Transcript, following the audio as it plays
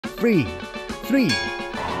Free free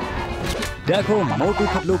देखो मोटू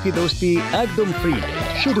पतलू की दोस्ती एकदम फ्री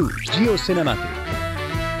शुरू जियो सिनेमा पे।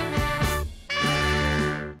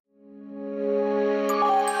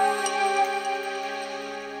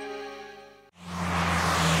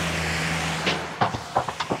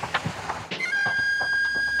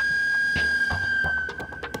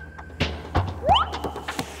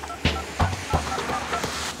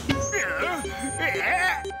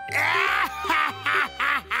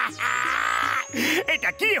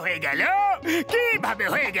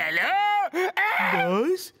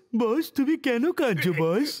 বস তুমি কেন কাঁদছো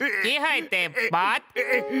বস? কি হইতে বাত?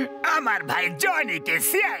 আমার ভাই জনিকে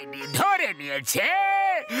সিআইডি ধরে নিয়েছে।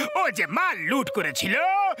 ও যে মাল লুট করেছিল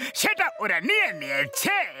সেটা ওরা নিয়ে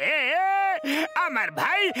নিয়েছে। আমার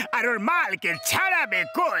ভাই আর ওর মালকে ছাড়াবে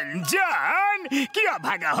কোনজন? কি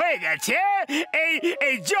অভাগা হয়ে গেছে এই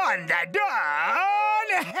এই জন দা ডন।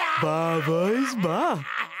 বাহ বস বাহ,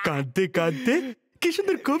 কাঁদতে কাঁদতে কি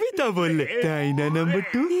সুন্দর কবিতা বললে, তাই না নাম্বার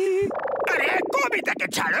 2? আরে কবিতাকে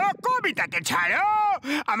ছাড়ো, কবিতাকে ছাড়ো,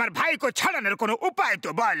 আমার ভাইকে ছাড়ানোর কোনো উপায় তো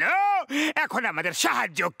বলো। এখন আমাদের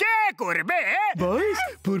সাহায্য কে করবে? বস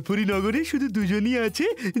ফুরফুরি নগরে শুধু দুজনই আছে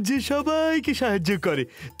যে সবাইকে সাহায্য করে।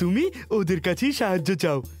 তুমি ওদের কাছেই সাহায্য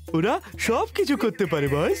চাও, ওরা সব কিছু করতে পারে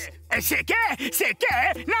বস। সে কে? সে কে?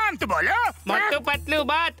 নাম তো বলো। মোটু পাতলু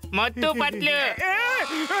বাত, মোটু পাতলু।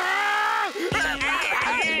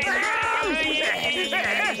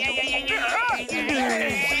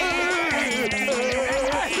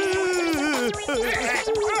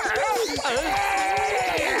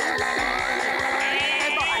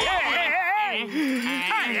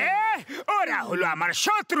 ওরা হলো আমার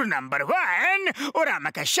শত্রু নাম্বার 1। ওরা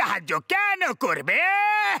আমাকে সাহায্য কেন করবে?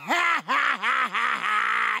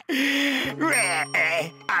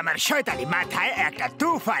 আমার শয়তানি মাথায় একটা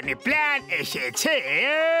তুফানি প্ল্যান এসেছে।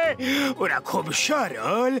 ওরা খুব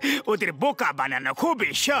সরল, ওদের বোকা বানানো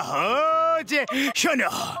খুবই সহজ।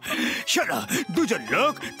 শোনো শোনো, দুজন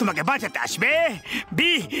লোক তোমাকে বাঁচাতে আসবে।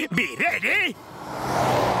 B B ready?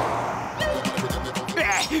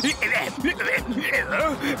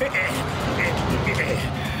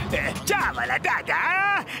 চাওয়ালা দাদা,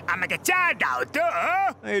 আমাকে চা দাও তো।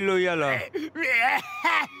 এই লইয়ালা।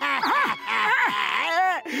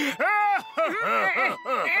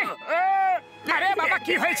 আরে বাবা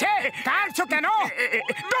কি হয়েছে? কাঁদছো কেন?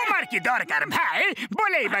 তোমার কি দরকার ভাই?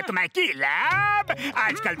 বলেই বা তোমায় কি লাভ?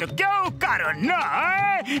 আজকাল তো কেউ কারণ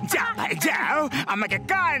নয়। যাও ভাই যাও, আমাকে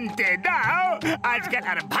কাঁদতে দাও। আজকাল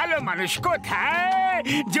আর ভালো মানুষ কোথায়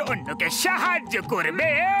যে অন্যকে সাহায্য করবে?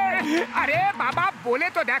 আরে বাবা বলে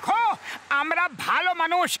তো দেখো আমরা ভালো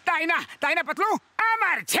মানুষ, তাই না? তাই না পাতলু?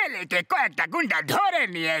 আমার ছেলেকে কয়েকটা গুন্ডা ধরে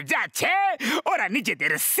নিয়ে যাচ্ছে। ওরা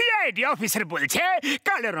নিজেদের সিআইডি অফিসার বলছে,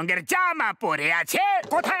 কালো রঙের জামা পরে আছে।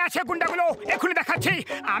 কোথায় আছে গুন্ডাগুলো? এখনই দেখাচ্ছি।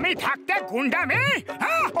 আমি থাকতে গুন্ডামি?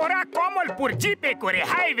 ওরা কমলপুর জিপে করে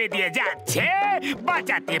হাইওয়ে দিয়ে যাচ্ছে।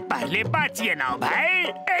 বাঁচাতে পারলে বাঁচিয়ে নাও ভাই।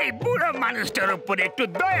 এই বুড়ো মানুষটার উপরে একটু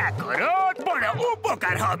দয়া করো, বড়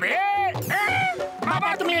উপকার হবে। বাবা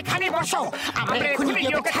তুমি এখানে বসো, আমরা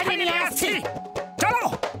এখনই ওকে ছাড়িয়ে নিয়ে আসছি। চলো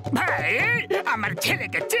ভাই, আমার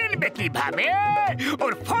ছেলেকে চিনবে কিভাবে?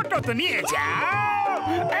 ওর ফটো তো নিয়ে যাও।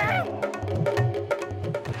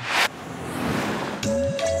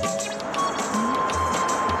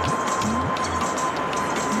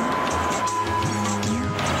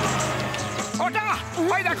 ওটা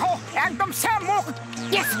ওই দেখো, একদম সেম মুখ।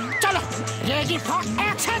 ইয়েস, চলো রেডি ফর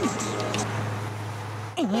অ্যাকশন।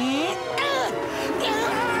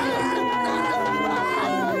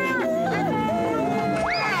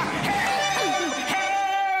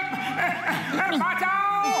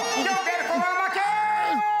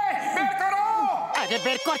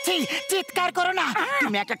 বের করছি, চিৎকার করো না।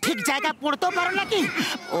 তুমি একটা ঠিক জায়গা পড়তে পারো নাকি?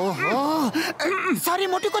 ওহো সরি,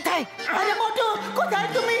 মোটু কোথায়? আরে মোটু কোথায়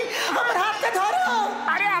তুমি? আমার হাতটা ধরো।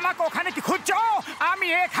 আরে আমাকে ওখানে কি খুঁজছো? আমি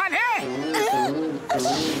এখানে।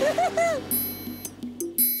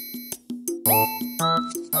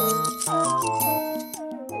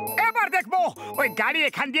 এবার দেখবো ওই গাড়ি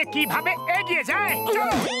এখান দিয়ে কিভাবে এগিয়ে যায়।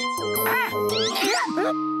 চলো।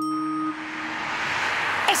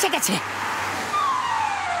 এসে গেছে।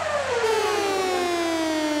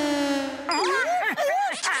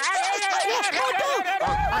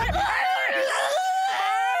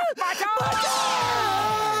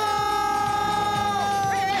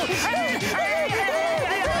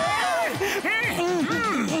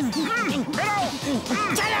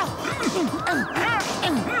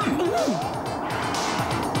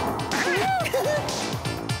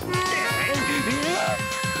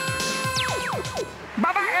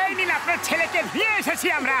 বাবা এই নিন আপনার ছেলেকে নিয়ে এসেছি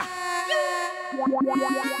আমরা।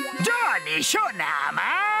 জনি সোনা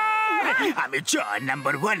আমার। আমি জন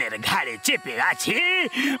নাম্বার 1 এর ঘাড়ে চেপে আছি।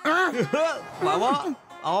 বাবা,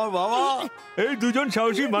 আমার বাবা। এই দুজন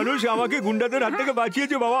সাহসী মানুষ আমাকে গুন্ডাদের হাত থেকে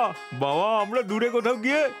বাঁচিয়েছে বাবা। বাবা, আমরা দূরে কোথাও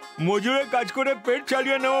গিয়ে মজুরে কাজ করে পেট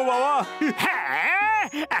চালিয়ে নেবো বাবা। হ্যাঁ,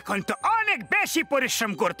 এখন তো অনেক বেশি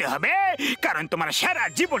পরিশ্রম করতে হবে, কারণ তোমার সারা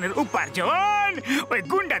জীবনের উপার্জন ওই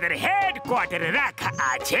গুন্ডাদের হেডকোয়ার্টারে রাখা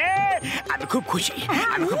আছে। আমি খুব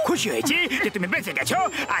খুশি হয়েছি যে তুমি বেঁচে গেছো।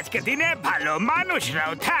 আজকের দিনে ভালো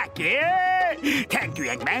মানুষরাও থাকে। Thank you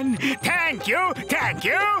ইয়াংম্যান, thank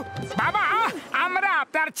you. বাবা, আমরা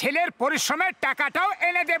আপনার ছেলের পরিশ্রমের টাকাটাও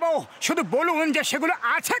এনে দেব, শুধু বলুন যে সেগুলো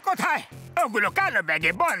আছে কোথায়। ওগুলো কালো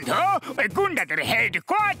ব্যাগে বন্ধ ওই গুন্ডাদের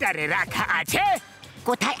হেডকোয়ার্টারে রাখা আছে।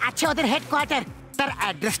 কোথায় আছে ওদের হেডকোয়ার্টার? তার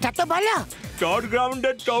অ্যাড্রেসটা তো বলো। টপ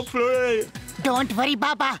গ্রাউন্ডের টপ ফ্লোরে। ডোন্ট ওয়ারি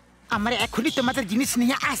বাবা, আমরা এখনই তোমাদের জিনিস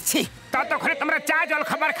নিয়ে আসছি। ততক্ষণে তোমরা চা জল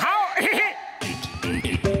খাবার খাও।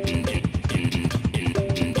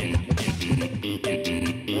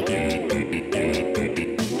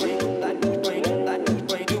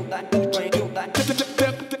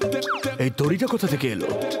 এই দড়িটা কোথা থেকে এলো?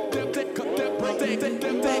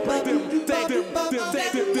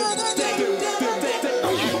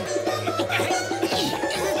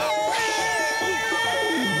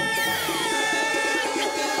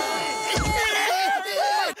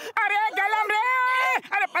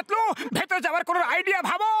 ভেতর যাওয়ার কোনো আইডিয়া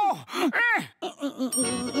ভাবো।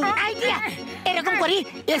 আইডিয়া? এরকম করি,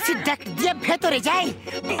 এসি ডাক্ট দিয়ে ভেতরে যাই।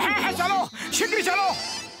 হ্যাঁ, চলো শীঘ্রই চলো।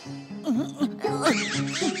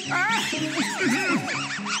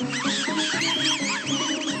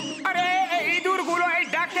 আরে এই ইঁদুরগুলো এই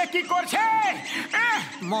ডাকে কি করছে?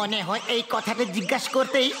 মনে হয় এই কথাটা জিজ্ঞাসা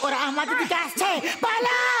করতেই ওরা আমাদের দিকে আসছে।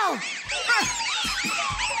 পালাও!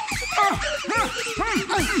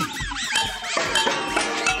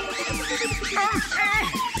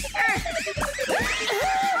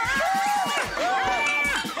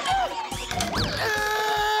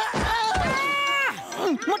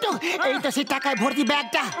 মোটু, এই তো সেই টাকায় ভর্তি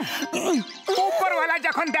ব্যাগটা। উপরওয়ালা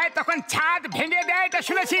যখন দেয় তখন ছাদ ভেঙে দেয়, এটা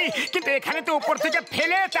শুনেছি, কিন্তু এখানে তো উপর থেকে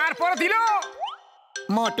ফেলে তারপর দিল।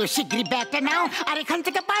 মোটু, শিগগিরই ব্যাগটা নাও আর এখান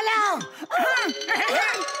থেকে পালাও।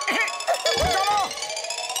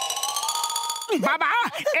 বাবা,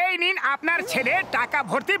 এই নিন আপনার ছেলে টাকা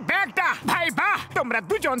ভর্তি ব্যাগটা। ভাই বাহ, তোমরা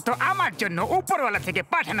দুজন তো আমার জন্য উপরওয়ালা থেকে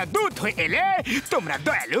পাঠানো দূত হয়ে এলে। তোমরা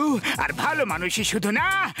দয়ালু আর ভালো মানুষই শুধু না,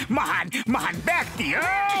 মহান ব্যক্তিও।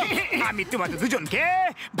 আমি তোমাদের দুজনকে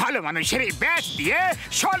ভালো মানুষের এই ব্যাচ দিয়ে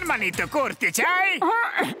সম্মানিত করতে চাই।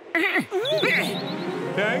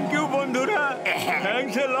 থ্যাংক ইউ বন্ধুরা,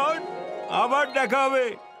 থ্যাঙ্কস এ লট। আবার দেখা হবে,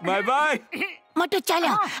 বাই বাই। মোটু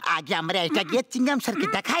চলো, আগে আমরা এটা গিয়ে চিংগাম স্যারকে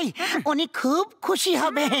দেখাই, উনি খুব খুশি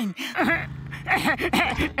হবেন।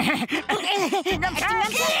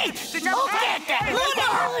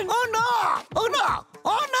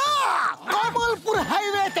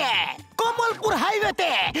 কমলপুর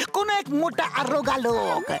হাইওয়েতে কোন এক মোটা আর রোগা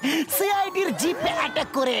লোক সিআইডির জিপে অ্যাটাক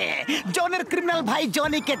করে জনের ক্রিমিনাল ভাই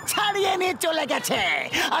জনিকে ছাড়িয়ে নিয়ে চলে গেছে।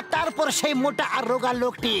 আর তারপর সেই মোটা আর রোগা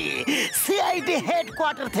লোকটি সিআইডি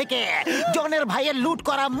হেডকোয়ার্টার থেকে জনের ভাইয়ের লুট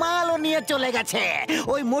করা মালও নিয়ে চলে গেছে।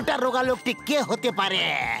 ওই মোটা রোগা লোকটি কে হতে পারে?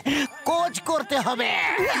 খোঁজ করতে হবে।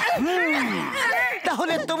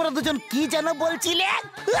 তাহলে তোমরা দুজন কি যেন বলছিলে?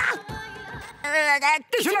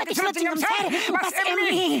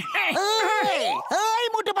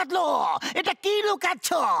 মোটু পাতলু, এটা কি লুকাচ্ছ?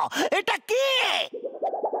 এটা কি?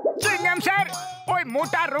 চিংগাম স্যার, ওই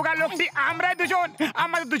মোটা রোগা লোকটি আমরা দুজন,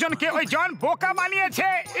 আমাদের দুজনকে ওই জন বোকা বানিয়েছে।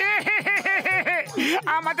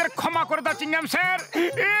 আমাদের ক্ষমা করে দাও চিংগাম স্যার।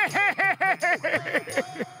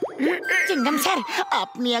 চিংগাম স্যার,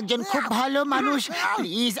 আপনি একজন খুব ভালো মানুষ,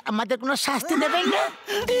 প্লিজ আমাদের কোনো শাস্তি দেবেন না।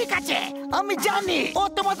 ঠিক আছে, আমি জানি ও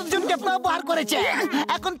তোমাদের জনকে ব্যবহার করেছে।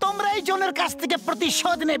 এখন তোমরা এই জনের কাছ থেকে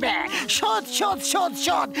প্রতিশোধ নেবে। শোধ,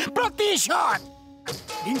 প্রতিশোধ।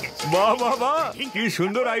 বাহ বাহ বাহ, কি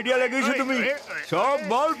সুন্দর আইডিয়া লাগিয়েছো তুমি। সব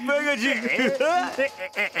বল পেয়ে গেছি।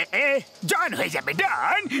 জন হয়ে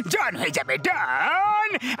যাবে ডন।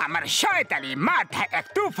 আমার শয়তানি মাথায় এক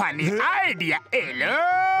তুফানি আইডিয়া এলো,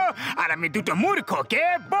 আর আমি দুটো মূর্খকে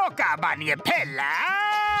বোকা বানিয়ে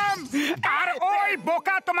ফেললাম। আর ওই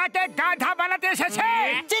বোকা তোমাকে গাধা বানাতে এসেছে।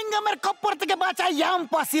 চিংগামের খপ্পর থেকে বাঁচা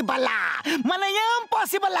ইম্পসিবল, মানে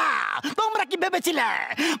ইম্পসিবল। তোমরা কি ভেবেছিলে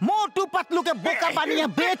মোটু পাতলুকে বোকা বানিয়ে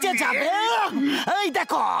বেঁচে যাবে? এই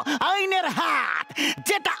দেখো আইনের হাত,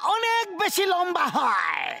 যেটা অনেক বেশি লম্বা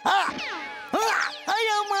হয়।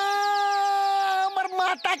 আমার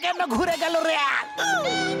মাথা কেন ঘুরে গেল রে?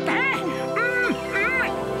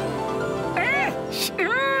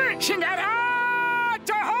 সিঙ্গারা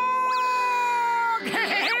জয় হোক।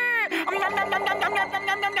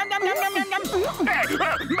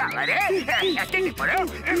 বাবা রে কেটে পড়ো।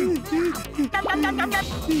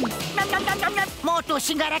 মোটু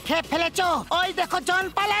সিঙ্গারা খেয়ে ফেলেছো, ওই দেখো জন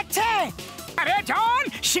পালাচ্ছে। আরে জন,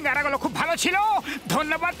 সিঙ্গারাগুলো খুব ভালো ছিল,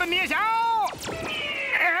 ধন্যবাদ তো নিয়ে যাও।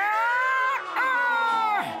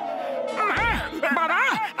 বাবা,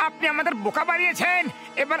 আপনি আমাদের বোকা বানিয়েছেন,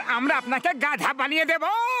 এবার আমরা আপনাকে গাধা বানিয়ে দেব।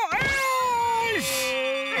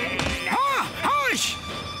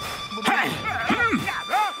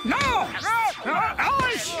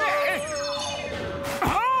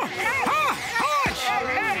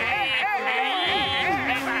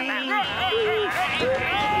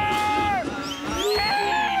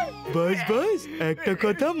 বাস বাস, একটা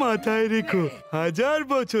কথা মাথায় রেখো, 1000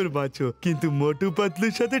 বছর বাঁচো, কিন্তু মোটু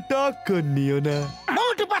পাতলুর সাথে টক্কর নিও না।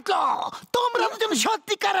 মোটু পাতলু, তোমরা দুজন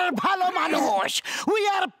সত্যিকারের ভালো মানুষ। We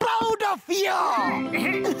are proud of you.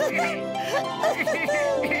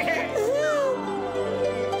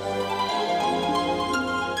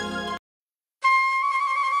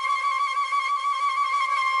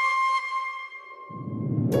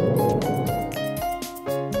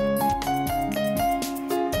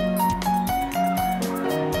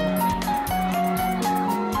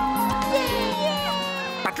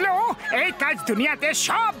 এই কাজ দুনিয়াতে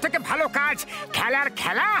সব থেকে ভালো কাজ, খেলার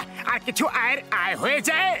খেলা আর কিছু আয়ের আয় হয়ে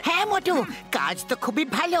যায়। হ্যাঁ মোটু, কাজ তো খুবই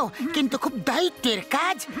ভালো, কিন্তু খুব দায়িত্বের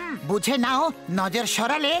কাজ। বুঝে নাও, নজর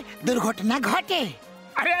সরালে দুর্ঘটনা ঘটে।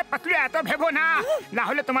 আরে পাতলু, এত ভেবো না, না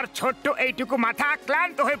হলে তোমার ছোট্ট এইটুকু মাথা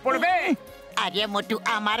ক্লান্ত হয়ে পড়বে। আরে মোটু,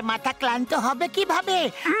 আমার মাথা ক্লান্ত হবে কিভাবে?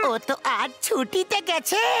 ও তো আজ ছুটিতে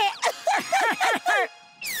গেছে।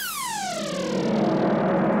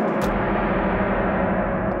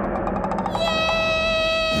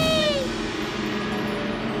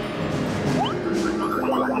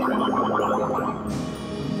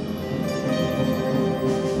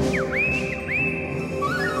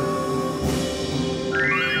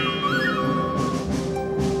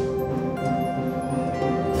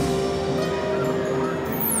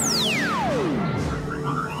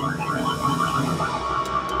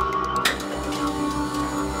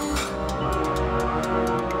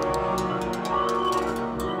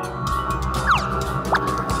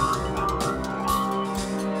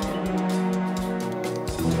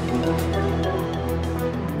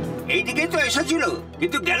 এইদিকে তো এসেছিল,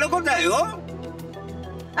 কিন্তু গেল কোথায় ও?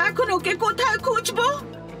 এখন ওকে কোথায় খুঁজবো?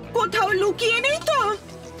 কোথাও লুকিয়ে নেই তো?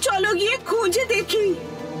 চলো গিয়ে খুঁজে দেখি।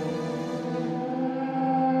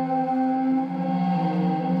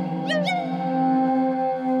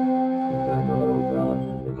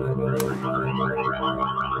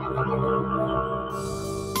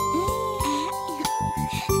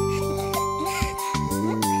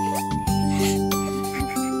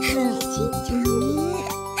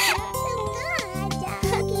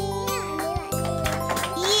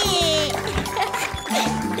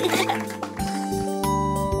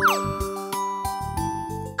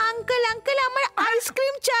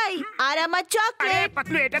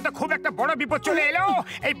 পাতলু, এটা তো খুব একটা বড় বিপদ চলে এলো।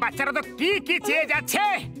 এই বাচ্চারা তো কি কি চেয়ে যাচ্ছে।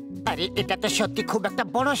 আরে এটা তো সত্যি খুব একটা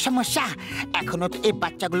বড় সমস্যা। এখনো তো এই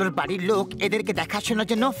বাচ্চাগুলোর বাড়ির লোক এদেরকে দেখাশোনার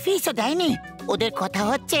জন্য ফিসও দেয়নি। ওদের কথা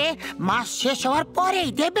হচ্ছে মাস শেষ হওয়ার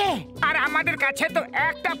পরেই দেবে। আর আমাদের কাছে তো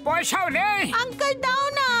একটা পয়সাও নেই। আঙ্কেল দাও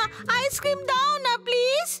না, আইসক্রিম দাও না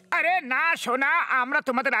প্লিজ। আরে না সোনা, আমরা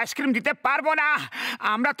তোমাদের আইসক্রিম দিতে পারবো না।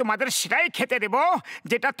 আমরা তোমাদের সেটাই খেতে দেব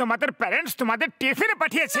যেটা তোমাদের প্যারেন্টস তোমাদের টিফিনে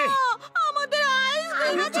পাঠিয়েছে। আমাদের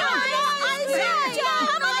আইসক্রিম চাই,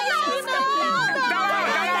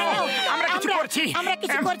 আমরা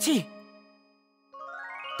কিছু করছি।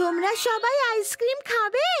 তোমরা সবাই আইসক্রিম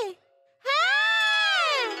খাবে?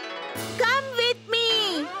 হ্যাঁ, কাম উইথ মি।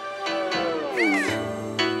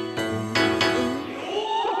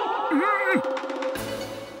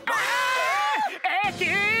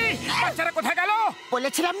 বাচ্চারা কোথায় গেল?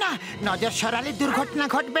 বলেছিলাম না, নজর সরালে দুর্ঘটনা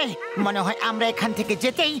ঘটবে। মনে হয় আমরা এখান থেকে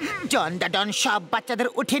যেতেই জন দাদন সব বাচ্চাদের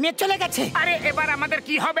উঠিয়ে নিয়ে চলে গেছে। আরে এবার আমাদের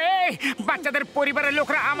কি হবে? বাচ্চাদের পরিবারের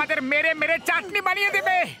লোকরা আমাদের মেরে মেরে চাটনি বানিয়ে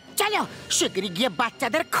দেবে। চলো শিগগিরই গিয়ে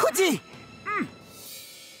বাচ্চাদের খুঁজি।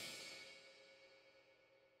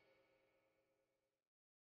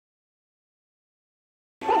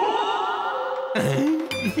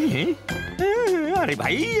 আরে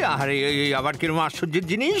ভাই, আরে আবার কিরকম আশ্চর্যের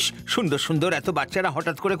জিনিস, সুন্দর সুন্দর এত বাচ্চারা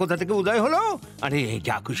হঠাৎ করে কোথা থেকে উদয় হলো। আরে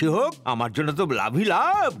যা খুশি হোক, আমার জন্য তো লাভই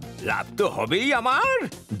লাভ। লাভ তো হবেই, আমার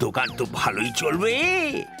দোকান তো ভালোই চলবে।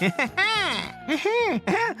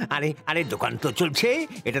 আরে আরে দোকান তো চলছে,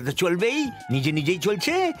 এটা তো চলবেই, নিজে নিজেই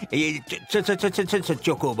চলছে। এই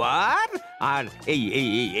চকোবার, আর এই এই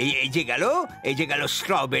এই এই যে গেল, এই যে গেল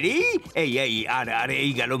স্ট্রবেরি, এই এই আর আর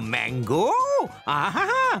এই গেল ম্যাঙ্গো,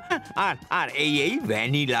 আর আর এই এই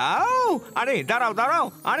ভ্যানিলাও? আরে দাঁড়াও দাঁড়াও,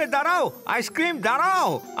 আরে দাঁড়াও, আইসক্রিম দাঁড়াও।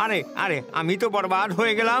 আরে আরে আমি তো বরবাদ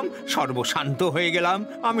হয়ে গেলাম, সর্বশান্ত হয়ে গেলাম,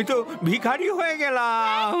 আমি তো ভিখারি হয়ে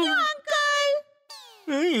গেলাম।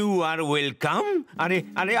 You R welcome. আরে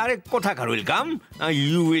আরে আরে কোথাকার welcome?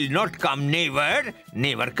 You will not come, never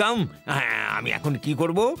never come. হ্যাঁ, আমি এখন কি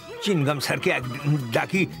করব? চিনগাম স্যারকে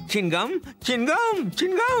ডাকি। চিনগাম চিনগাম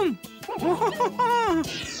চিনগাম।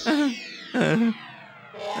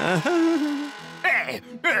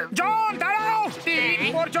 জন দাঁড়াও, 3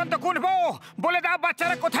 পর্যন্ত গুনবো। বলে দাও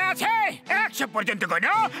বাচ্চারা কোথায় আছে। 100 পর্যন্ত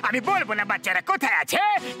গুনো। আমি বলবো না বাচ্চারা কোথায় আছে,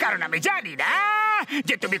 কারণ আমি জানি না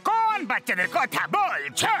যে তুমি কোন বাচ্চাদের কথা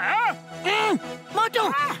বলছো। মোটু,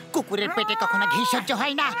 কুকুরের পেটে কখনো ঘি সহ্য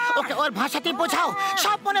হয় না। ওকে ওর ভাষাতেই বোঝাও,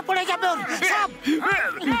 সব মনে পড়ে যাবে ওর সব।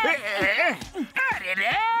 আরে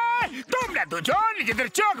রে, তোমরা দুজন নিজেদের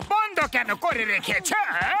চোখ বন্ধ কেন করে রেখেছো?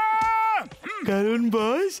 কারণ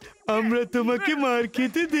বস, আমরা তোমাকে মার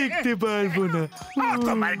খেতে দেখতে পারবো না।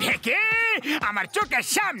 তোমার ঢেকে আমার চোখের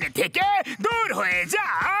সামনে থেকে দূর হয়ে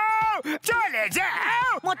যাও, চলে যাও।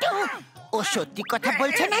 মোটু, ও সত্যি কথা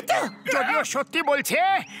বলছে না তো? যদিও সত্যি বলছে,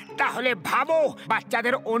 তাহলে ভাবো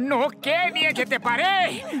বাচ্চাদের অন্য কে নিয়ে যেতে পারে।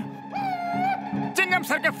 চিংগাম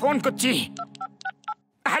স্যারকে ফোন করছি।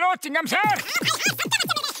 Hello চিংগাম sir.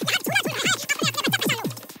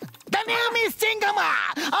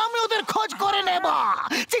 আমি ওদের খোঁজ করে নেব।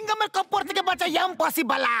 চিংগামের কপ্পর থেকে বাঁচা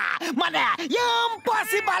ইম্পসিবল, মানে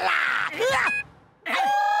ইম্পসিবল।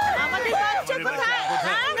 আমাদের বাচ্চা কোথায়?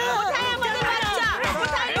 কোথায় আমাদের বাচ্চা?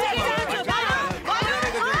 কোথায়?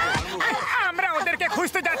 আমরা ওদেরকে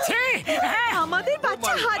খুঁজতে যাচ্ছি। আমাদের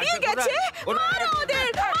বাচ্চা হারিয়ে গেছে। মারো ওদের,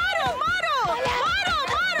 মারো মারো মারো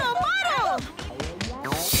মারো মারো।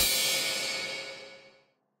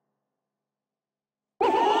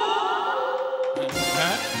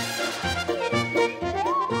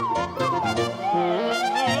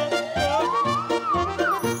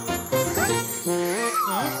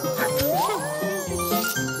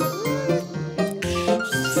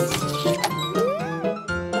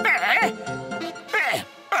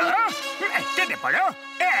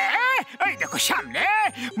 এই দেখো সামনে,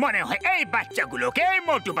 মনে হয় এই বাচ্চাগুলোকে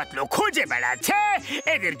মোটু পাতলু খুঁজে বেড়াচ্ছে।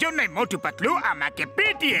 এদের জন্যই মোটু পাতলু আমাকে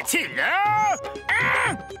পিটিয়েছিল।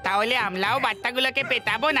 তাহলে আমরাও বাচ্চাগুলোকে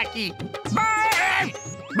পেটাবো নাকি?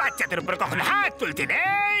 বাচ্চাদের উপর কখনো হাত তুলতে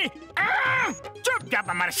নেই। চুপচাপ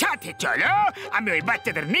আমার সাথে চলো, আমি ওই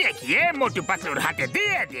বাচ্চাদের নিয়ে গিয়ে মোটু পাতলুর হাতে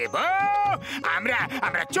দিয়ে দেব।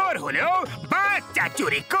 আমরা চোর হলেও বাচ্চা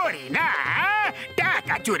চুরি করি না,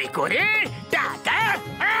 টাকা চুরি করি। টাকা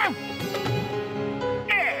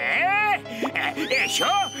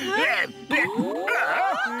এসো।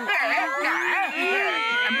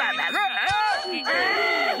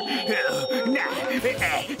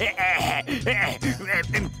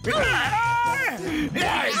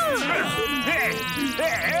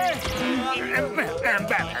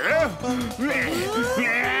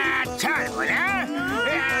 ছাড়বো না।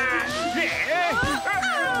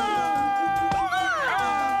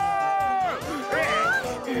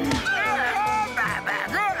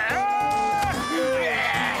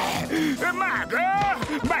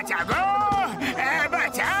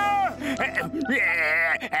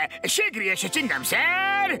 শীঘ্রই এসে চিংগাম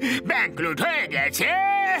স্যার, ব্যাংক লুট হয়ে গেছে।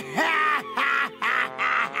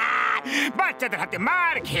 বাচ্চাদের হাতে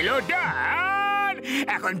মার খেলো ডন।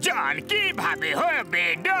 এখন জন কিভাবে হবে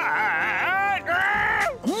ডন?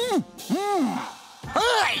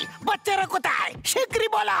 ওই বাচ্চারা কোথায়? শীঘ্রই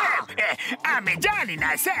বলো। আমি জানি না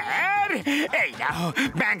স্যার। এই নাও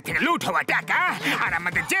ব্যাংক থেকে লুট হওয়া টাকা, আর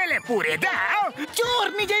আমাদের জেলে পুরে দাও। চোর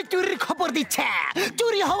নিজেই চুরির খবর দিচ্ছে,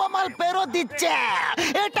 চুরি হওয়া মাল ফেরত দিচ্ছে।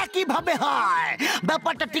 এটা কিভাবে হয়?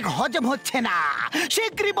 ব্যাপারটা ঠিক হজম হচ্ছে না।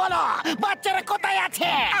 শীঘ্রই বলো বাচ্চারা কোথায় আছে।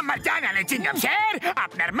 আমার জানা নেই চিংগাম স্যার,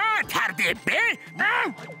 আপনার মাথার দিব্যি।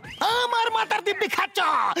 আমার মাথার দিব্যি খাচ্ছ?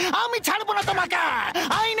 আমি ছাড়বো না তোমাকে।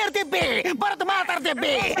 আইনের দিব্যি, ভারত মাতার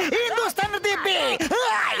দিব্যি, হিন্দুস্তানের দিব্যি।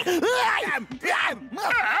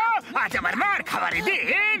 আজ আমার মার খাবারের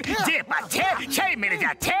দিন। যে পাচ্ছে সেই মেরে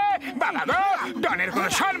যাচ্ছে। বাবা গো, ডনের কোনো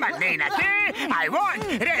সম্মান নেই নাকি? I want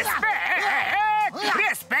respect,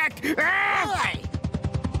 respect.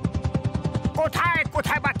 কোথায়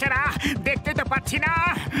কোথায় বাচ্চারা? দেখতে তো পাচ্ছি না।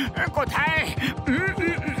 কোথায়?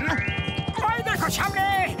 ওই দেখো সামনে।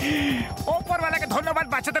 ওপরওয়ালাকে ধন্যবাদ,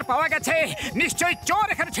 বাচ্চাদের পাওয়া গেছে। নিশ্চয়ই চোর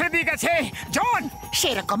এখানে ছেড়ে দিয়ে গেছে। জন,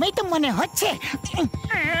 সেরকমই তো মনে হচ্ছে।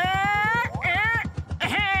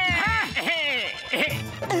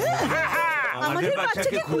 আমাদের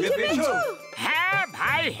বাচ্চাকে খুঁজে পেয়েছো? হ্যাঁ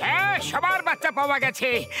ভাই হ্যাঁ, সবার বাচ্চা পাওয়া গেছে।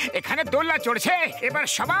 এখানে দোলনা চড়ছে, এবার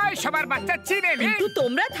সবাই সবার বাচ্চা চিনে নে। কিন্তু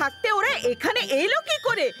তোমরা থাকতে ওরা এখানে এলো কি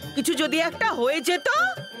করে? কিছু যদি একটা হয়ে যেত।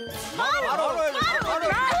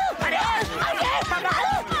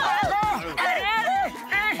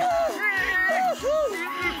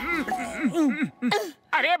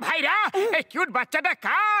 আরে ভাইরা, এই কিউট বাচ্চাটা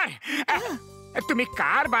কার? তুমি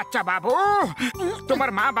কার বাচ্চা বাবু? তোমার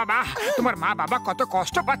মা বাবা কত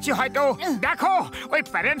কষ্ট পাচ্ছে হয়তো। দেখো ওই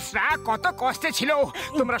প্যারেন্টসরা কত কষ্টে ছিল।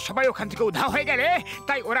 তোমরা সবাই ওখান থেকে উধাও হয়ে গেলে,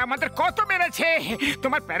 তাই ওরা আমাদের কত মেরেছে।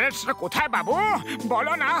 তোমার প্যারেন্টসরা কোথায় বাবু,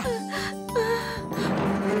 বলো না।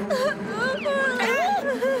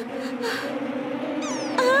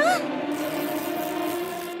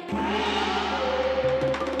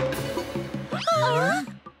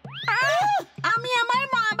 আমি আমার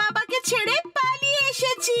মা বাবাকে ছেড়ে পালিয়ে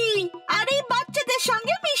এসেছি আর এই বাচ্চাদের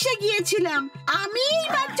সঙ্গে মিশে গিয়েছিলাম। আমি এই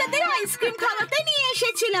বাচ্চাদের আইসক্রিম খাওয়াতে নিয়ে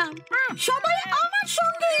এসেছিলাম। সবাই আমার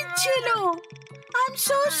সঙ্গে ছিল। I am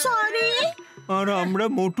so sorry. আর আমরা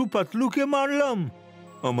মোটু পাতলুকে মারলাম।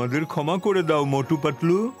 আমাদের ক্ষমা করে দাও Motu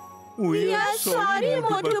Patlu. We are sorry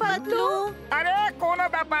Motu Patlu. আরে কোনো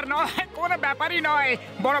ব্যাপার নয়, কোনো ব্যাপারই নয়।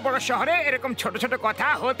 বড় বড় শহরে এরকম ছোট ছোট কথা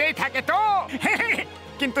হতেই থাকে তো।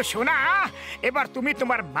 কিন্তু শোনা, এবার তুমি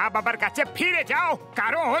তোমার মা বাবার কাছে ফিরে যাও,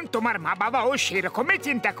 কারণ তোমার মা বাবাও সেরকমই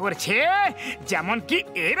চিন্তা করছে যেমন কি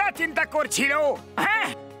এরা চিন্তা করছিল। হ্যাঁ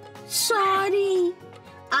সরি,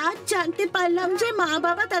 আজ জানতে পারলাম যে মা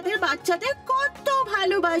বাবা তাদের বাচ্চাদের কত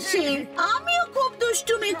ভালোবাসে। আমিও খুব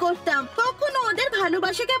দুষ্টুমি করতাম, কখনো ওদের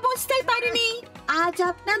ভালোবাসাকে বুঝতেই পারিনি। আজ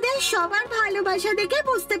আপনাদের সবার ভালোবাসা দেখে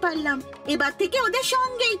বুঝতে পারলাম। এবার থেকে ওদের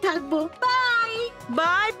সঙ্গেই থাকবো। Bye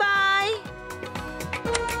bye bye.